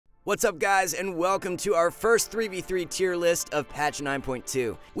What's up guys, and welcome to our first 3v3 tier list of patch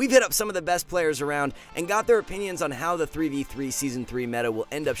 9.2. We've hit up some of the best players around and got their opinions on how the 3v3 season 3 meta will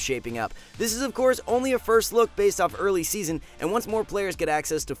end up shaping up. This is of course only a first look based off early season, and once more players get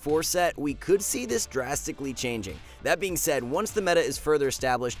access to 4 set, we could see this drastically changing. That being said, once the meta is further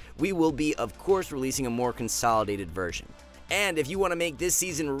established, we will be of course releasing a more consolidated version. And if you want to make this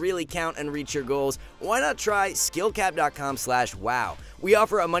season really count and reach your goals, why not try skillcap.com/wow. We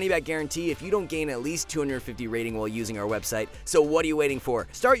offer a money-back guarantee if you don't gain at least 250 rating while using our website, so what are you waiting for?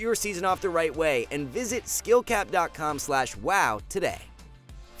 Start your season off the right way and visit skillcap.com/wow today.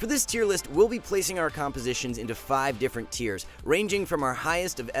 For this tier list, we'll be placing our compositions into 5 different tiers, ranging from our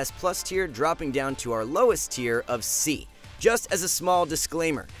highest of S+ tier dropping down to our lowest tier of C. Just as a small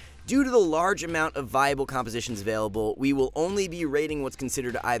disclaimer, due to the large amount of viable compositions available, we will only be rating what's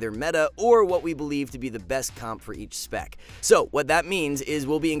considered either meta or what we believe to be the best comp for each spec. So what that means is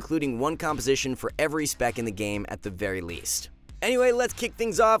we'll be including one composition for every spec in the game at the very least. Anyway, let's kick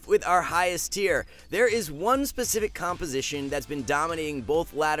things off with our highest tier. There is one specific composition that's been dominating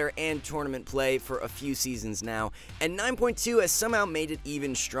both ladder and tournament play for a few seasons now, and 9.2 has somehow made it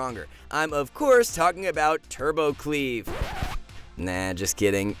even stronger. I'm of course talking about Turbo Cleave. Nah, just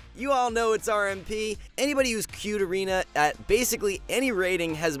kidding. You all know it's RMP. Anybody who's queued Arena at basically any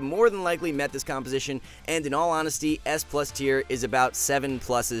rating has more than likely met this composition, and in all honesty, S+ tier is about 7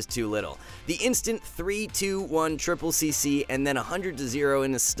 pluses too little. The instant 3-2-1 triple CC and then 100 to 0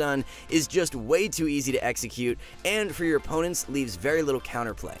 in a stun is just way too easy to execute, and for your opponents leaves very little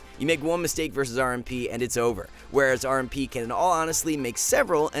counterplay. You make one mistake versus RMP and it's over, whereas RMP can in all honesty make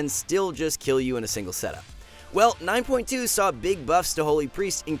several and still just kill you in a single setup. Well, 9.2 saw big buffs to Holy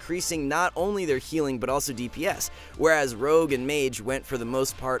Priest, increasing not only their healing but also DPS, whereas Rogue and Mage went for the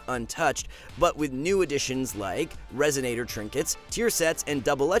most part untouched, but with new additions like Resonator Trinkets, tier sets, and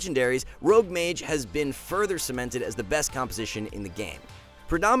double legendaries, Rogue Mage has been further cemented as the best composition in the game.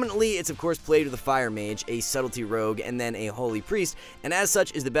 Predominantly, it's of course played with a Fire Mage, a Subtlety Rogue, and then a Holy Priest, and as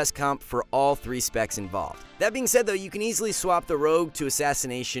such is the best comp for all 3 specs involved. That being said though, you can easily swap the Rogue to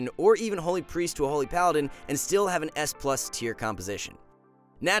Assassination, or even Holy Priest to a Holy Paladin, and still have an S+ tier composition.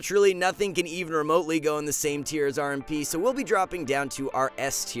 Naturally, nothing can even remotely go in the same tier as RMP, so we'll be dropping down to our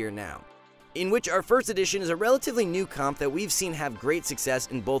S tier now, in which our first edition is a relatively new comp that we've seen have great success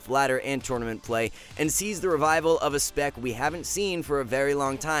in both ladder and tournament play, and sees the revival of a spec we haven't seen for a very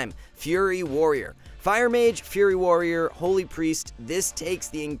long time, Fury Warrior. Fire Mage, Fury Warrior, Holy Priest, this takes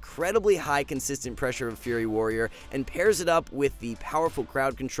the incredibly high consistent pressure of Fury Warrior and pairs it up with the powerful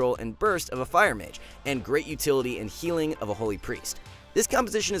crowd control and burst of a Fire Mage, and great utility and healing of a Holy Priest. This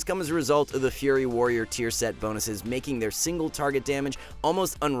composition has come as a result of the Fury Warrior tier set bonuses making their single target damage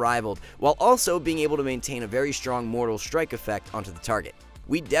almost unrivaled, while also being able to maintain a very strong mortal strike effect onto the target.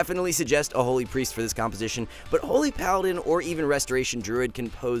 We definitely suggest a Holy Priest for this composition, but Holy Paladin or even Restoration Druid can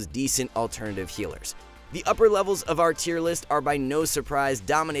pose decent alternative healers. The upper levels of our tier list are by no surprise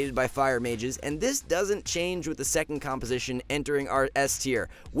dominated by Fire Mages, and this doesn't change with the second composition entering our S tier,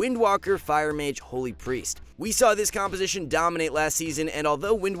 Windwalker, Fire Mage, Holy Priest. We saw this composition dominate last season, and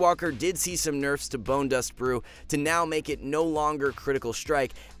although Windwalker did see some nerfs to Bone Dust Brew to now make it no longer critical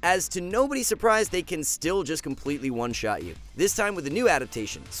strike, as to nobody's surprise they can still just completely one-shot you. This time with a new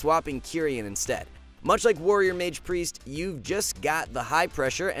adaptation, swapping Kyrian instead. Much like Warrior Mage Priest, you've just got the high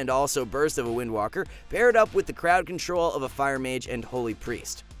pressure and also burst of a Windwalker, paired up with the crowd control of a Fire Mage and Holy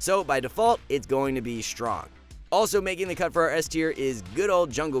Priest. So by default, it's going to be strong. Also making the cut for our S tier is good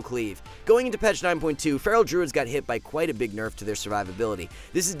old Jungle Cleave. Going into patch 9.2, Feral Druids got hit by quite a big nerf to their survivability.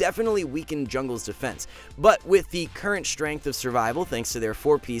 This has definitely weakened Jungle's defense, but with the current strength of survival thanks to their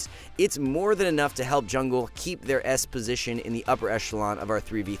 4-piece, it's more than enough to help Jungle keep their S position in the upper echelon of our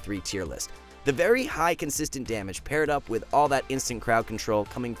 3v3 tier list. The very high consistent damage paired up with all that instant crowd control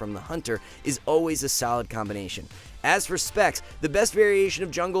coming from the Hunter is always a solid combination. As for specs, the best variation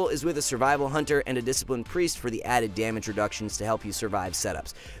of Jungle is with a Survival Hunter and a Disciplined Priest for the added damage reductions to help you survive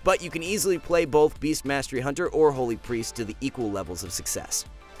setups, but you can easily play both Beast Mastery Hunter or Holy Priest to the equal levels of success.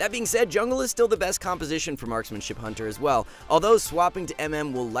 That being said, Jungle is still the best composition for Marksmanship Hunter as well, although swapping to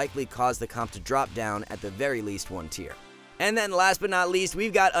MM will likely cause the comp to drop down at the very least 1 tier. And then last but not least,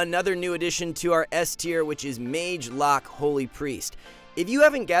 we've got another new addition to our S tier, which is Mage Lock Holy Priest. If you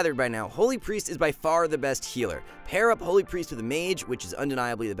haven't gathered by now, Holy Priest is by far the best healer, Pair up Holy Priest with a mage, which is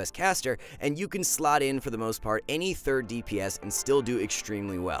undeniably the best caster, and you can slot in, for the most part, any third DPS and still do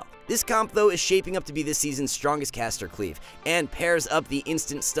extremely well. This comp, though, is shaping up to be this season's strongest caster cleave, and pairs up the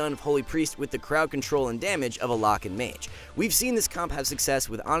instant stun of Holy Priest with the crowd control and damage of a lock and mage. We've seen this comp have success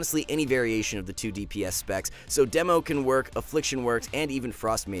with honestly any variation of the two DPS specs, so Demo can work, Affliction works, and even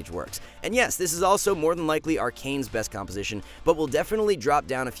Frost Mage works. And yes, this is also more than likely Arcane's best composition, but will definitely drop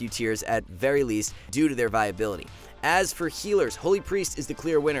down a few tiers at very least due to their viability. As for healers, Holy Priest is the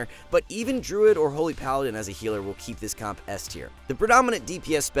clear winner, but even Druid or Holy Paladin as a healer will keep this comp S tier. The predominant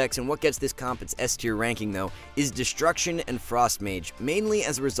DPS specs and what gets this comp its S tier ranking, though, is Destruction and Frost Mage, mainly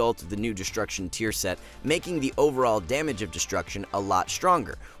as a result of the new Destruction tier set, making the overall damage of Destruction a lot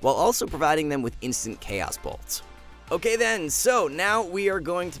stronger, while also providing them with instant Chaos Bolts. Okay then, so now we are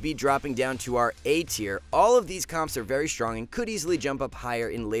going to be dropping down to our A tier. All of these comps are very strong and could easily jump up higher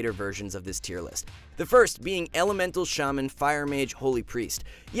in later versions of this tier list. The first being Elemental Shaman, Fire Mage, Holy Priest.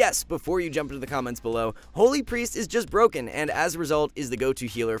 Yes, before you jump into the comments below, Holy Priest is just broken and as a result is the go-to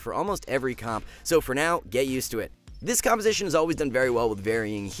healer for almost every comp, so for now, get used to it. This composition has always done very well with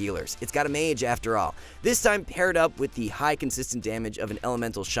varying healers. It's got a mage after all. This time paired up with the high consistent damage of an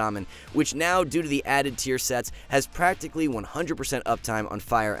elemental shaman, which now, due to the added tier sets, has practically 100% uptime on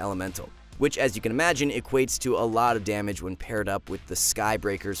fire elemental, which as you can imagine equates to a lot of damage when paired up with the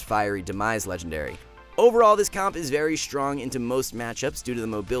Skybreaker's Fiery Demise legendary. Overall, this comp is very strong into most matchups due to the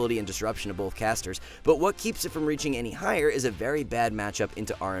mobility and disruption of both casters, but what keeps it from reaching any higher is a very bad matchup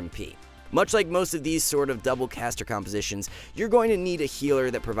into RMP. Much like most of these sort of double caster compositions, you're going to need a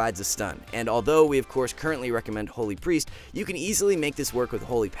healer that provides a stun, and although we of course currently recommend Holy Priest, you can easily make this work with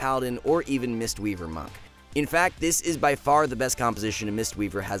Holy Paladin or even Mistweaver Monk. In fact, this is by far the best composition a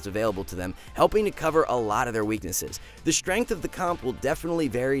Mistweaver has available to them, helping to cover a lot of their weaknesses. The strength of the comp will definitely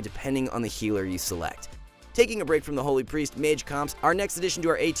vary depending on the healer you select. Taking a break from the Holy Priest mage comps, our next addition to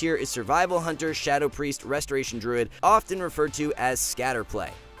our A tier is Survival Hunter, Shadow Priest, Restoration Druid, often referred to as Scatterplay.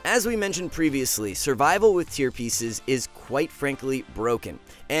 As we mentioned previously, survival with tier pieces is quite frankly broken,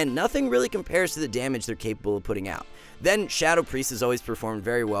 and nothing really compares to the damage they're capable of putting out. Then, Shadow Priest has always performed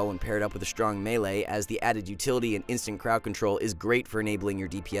very well when paired up with a strong melee, as the added utility and instant crowd control is great for enabling your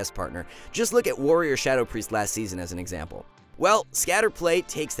DPS partner. Just look at Warrior Shadow Priest last season as an example. Well, Scatterplay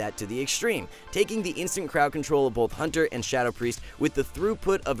takes that to the extreme, taking the instant crowd control of both Hunter and Shadow Priest with the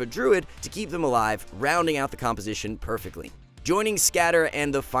throughput of a Druid to keep them alive, rounding out the composition perfectly. Joining Scatter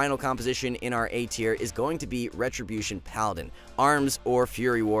and the final composition in our A tier is going to be Retribution Paladin, Arms or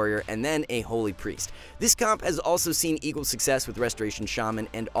Fury Warrior, and then a Holy Priest. This comp has also seen equal success with Restoration Shaman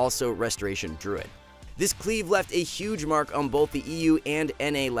and also Restoration Druid. This cleave left a huge mark on both the EU and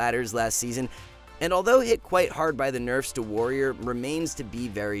NA ladders last season, and although hit quite hard by the nerfs to Warrior, remains to be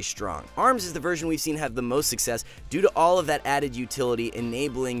very strong. Arms is the version we've seen have the most success due to all of that added utility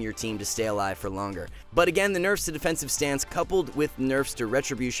enabling your team to stay alive for longer. But again, the nerfs to defensive stance coupled with nerfs to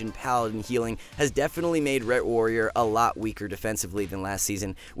Retribution Paladin healing has definitely made Ret Warrior a lot weaker defensively than last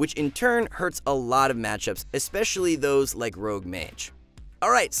season, which in turn hurts a lot of matchups, especially those like Rogue Mage.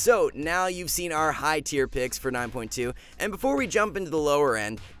 Alright, so now you've seen our high tier picks for 9.2, and before we jump into the lower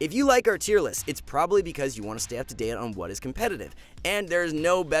end, if you like our tier list, it's probably because you want to stay up to date on what is competitive. And there's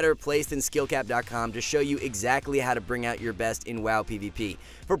no better place than skillcap.com to show you exactly how to bring out your best in WoW PvP.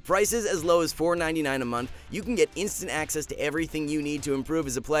 For prices as low as $4.99 a month, you can get instant access to everything you need to improve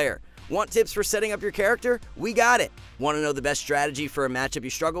as a player. Want tips for setting up your character? We got it! Want to know the best strategy for a matchup you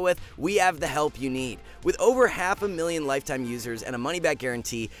struggle with? We have the help you need. With over 500,000 lifetime users and a money-back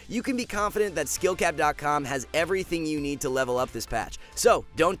guarantee, you can be confident that skillcap.com has everything you need to level up this patch. So,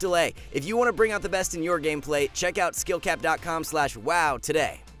 don't delay. If you want to bring out the best in your gameplay, check out skillcap.com/wow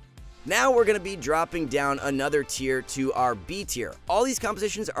today. Now we're going to be dropping down another tier to our B tier. All these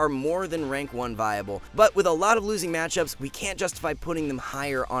compositions are more than rank 1 viable, but with a lot of losing matchups, we can't justify putting them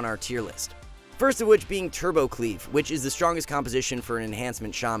higher on our tier list. First of which being Turbo Cleave, which is the strongest composition for an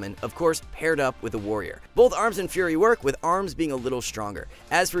enhancement shaman, of course paired up with a warrior. Both Arms and Fury work, with Arms being a little stronger.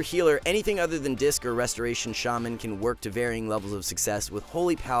 As for healer, anything other than Disc or Restoration Shaman can work to varying levels of success, with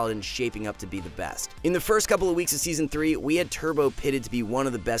Holy Paladin shaping up to be the best. In the first couple of weeks of Season 3, we had Turbo pitted to be one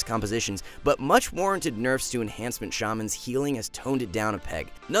of the best compositions, but much warranted nerfs to enhancement shamans healing has toned it down a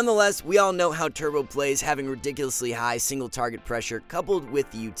peg. Nonetheless, we all know how Turbo plays, having ridiculously high single target pressure coupled with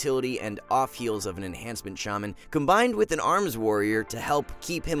the utility and off heal of an enhancement shaman, combined with an arms warrior to help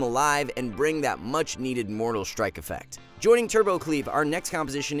keep him alive and bring that much needed mortal strike effect. Joining Turbo Cleave, our next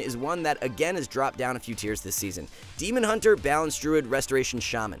composition is one that again has dropped down a few tiers this season: Demon Hunter, Balanced Druid, Restoration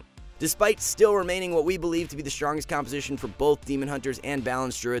Shaman. Despite still remaining what we believe to be the strongest composition for both Demon Hunters and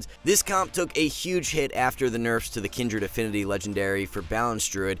Balanced Druids, this comp took a huge hit after the nerfs to the Kindred Affinity legendary for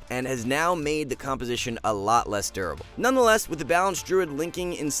Balanced Druid, and has now made the composition a lot less durable. Nonetheless, with the Balanced Druid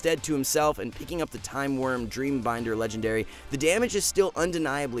linking instead to himself and picking up the Time Worm Dreambinder legendary, the damage is still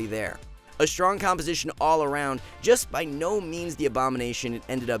undeniably there. A strong composition all around, just by no means the abomination it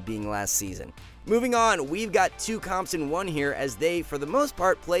ended up being last season. Moving on, we've got two comps in one here, as they, for the most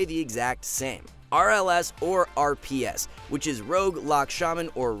part, play the exact same. RLS or RPS, which is Rogue Lock Shaman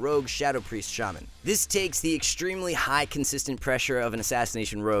or Rogue Shadow Priest Shaman. This takes the extremely high consistent pressure of an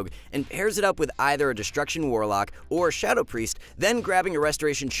Assassination Rogue and pairs it up with either a Destruction Warlock or Shadow Priest, then grabbing a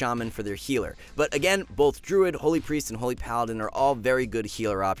Restoration Shaman for their healer. But again, both Druid, Holy Priest, and Holy Paladin are all very good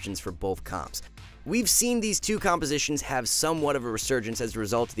healer options for both comps. We've seen these two compositions have somewhat of a resurgence as a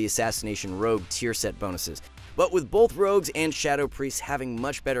result of the Assassination Rogue tier set bonuses. But with both Rogues and Shadow Priests having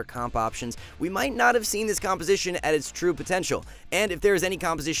much better comp options, we might not have seen this composition at its true potential. And if there is any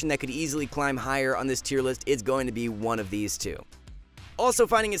composition that could easily climb higher on this tier list, it's going to be one of these two. Also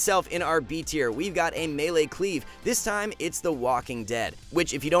finding itself in our B tier, we've got a melee cleave. This time, it's the Walking Dead,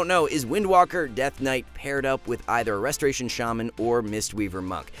 which, if you don't know, is Windwalker, Death Knight paired up with either a Restoration Shaman or Mistweaver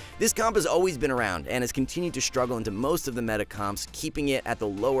Monk. This comp has always been around and has continued to struggle into most of the meta comps, keeping it at the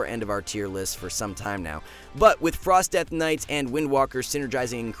lower end of our tier list for some time now. But with Frost Death Knights and Windwalker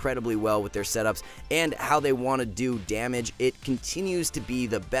synergizing incredibly well with their setups and how they want to do damage, it continues to be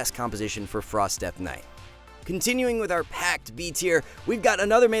the best composition for Frost Death Knight. Continuing with our packed B tier, we've got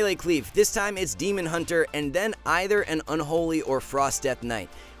another melee cleave. This time it's Demon Hunter and then either an Unholy or Frost Death Knight.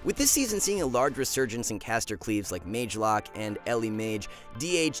 With this season seeing a large resurgence in caster cleaves like Mage Lock and Ellie Mage,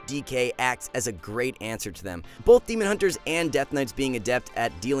 DHDK acts as a great answer to them. Both Demon Hunters and Death Knights being adept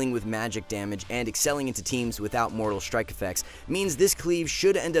at dealing with magic damage and excelling into teams without mortal strike effects means this cleave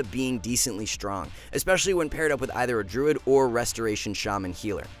should end up being decently strong, especially when paired up with either a Druid or Restoration Shaman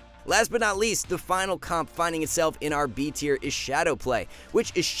healer. Last but not least, the final comp finding itself in our B tier is Shadowplay,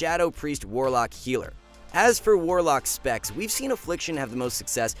 which is Shadow Priest Warlock Healer. As for Warlock specs, we've seen Affliction have the most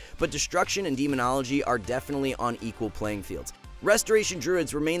success, but Destruction and Demonology are definitely on equal playing fields. Restoration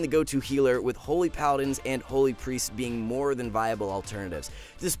Druids remain the go-to healer, with Holy Paladins and Holy Priests being more than viable alternatives.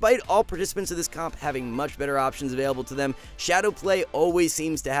 Despite all participants of this comp having much better options available to them, Shadowplay always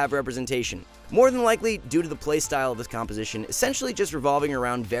seems to have representation. More than likely due to the playstyle of this composition essentially just revolving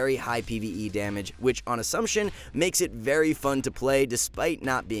around very high PvE damage, which on assumption makes it very fun to play despite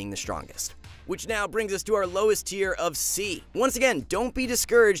not being the strongest. Which now brings us to our lowest tier of C. Once again, don't be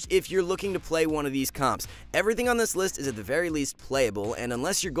discouraged if you're looking to play one of these comps. Everything on this list is at the very least playable, and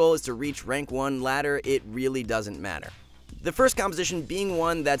unless your goal is to reach rank 1 ladder, it really doesn't matter. The first composition being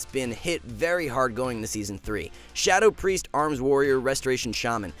one that's been hit very hard going into Season 3, Shadow Priest Arms Warrior Restoration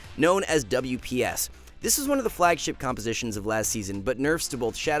Shaman, known as WPS. This is one of the flagship compositions of last season, but nerfs to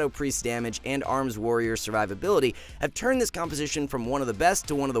both Shadow Priest damage and Arms Warrior survivability have turned this composition from one of the best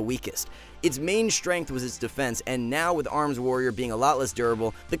to one of the weakest. Its main strength was its defense, and now with Arms Warrior being a lot less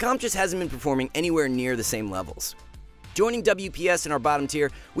durable, the comp just hasn't been performing anywhere near the same levels. Joining WPS in our bottom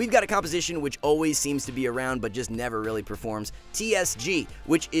tier, we've got a composition which always seems to be around but just never really performs, TSG,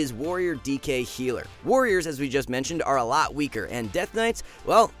 which is Warrior DK Healer. Warriors, as we just mentioned, are a lot weaker, and Death Knights,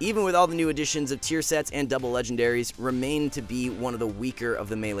 well, even with all the new additions of tier sets and double legendaries, remain to be one of the weaker of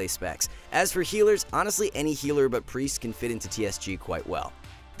the melee specs. As for healers, honestly any healer but priest can fit into TSG quite well.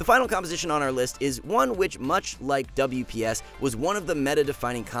 The final composition on our list is one which, much like WPS, was one of the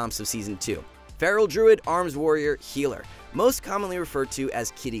meta-defining comps of Season 2. Feral Druid Arms Warrior Healer, most commonly referred to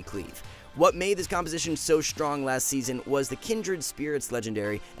as Kitty Cleave. What made this composition so strong last season was the Kindred Spirits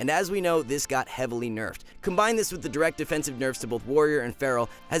legendary, and as we know, this got heavily nerfed. Combine this with the direct defensive nerfs to both Warrior and Feral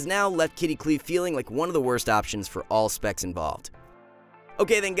has now left Kitty Cleave feeling like one of the worst options for all specs involved.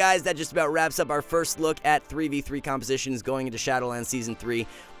 Okay then guys, that just about wraps up our first look at 3v3 compositions going into Shadowlands Season 3.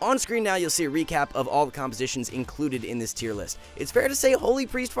 On screen now you'll see a recap of all the compositions included in this tier list. It's fair to say Holy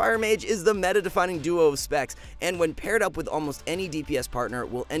Priest Fire Mage is the meta-defining duo of specs, and when paired up with almost any DPS partner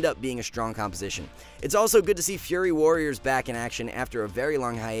will end up being a strong composition. It's also good to see Fury Warriors back in action after a very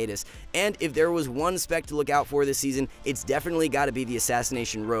long hiatus, and if there was one spec to look out for this season, it's definitely got to be the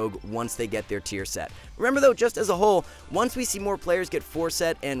Assassination Rogue once they get their tier set. Remember though, just as a whole, once we see more players get 4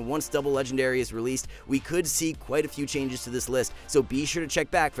 set and once double legendary is released, we could see quite a few changes to this list, so be sure to check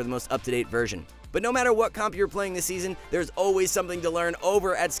back for the most up-to-date version. But no matter what comp you're playing this season, there's always something to learn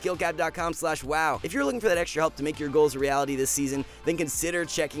over at skillcap.com/wow. If you're looking for that extra help to make your goals a reality this season, then consider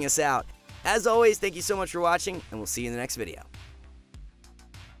checking us out. As always, thank you so much for watching, and we'll see you in the next video.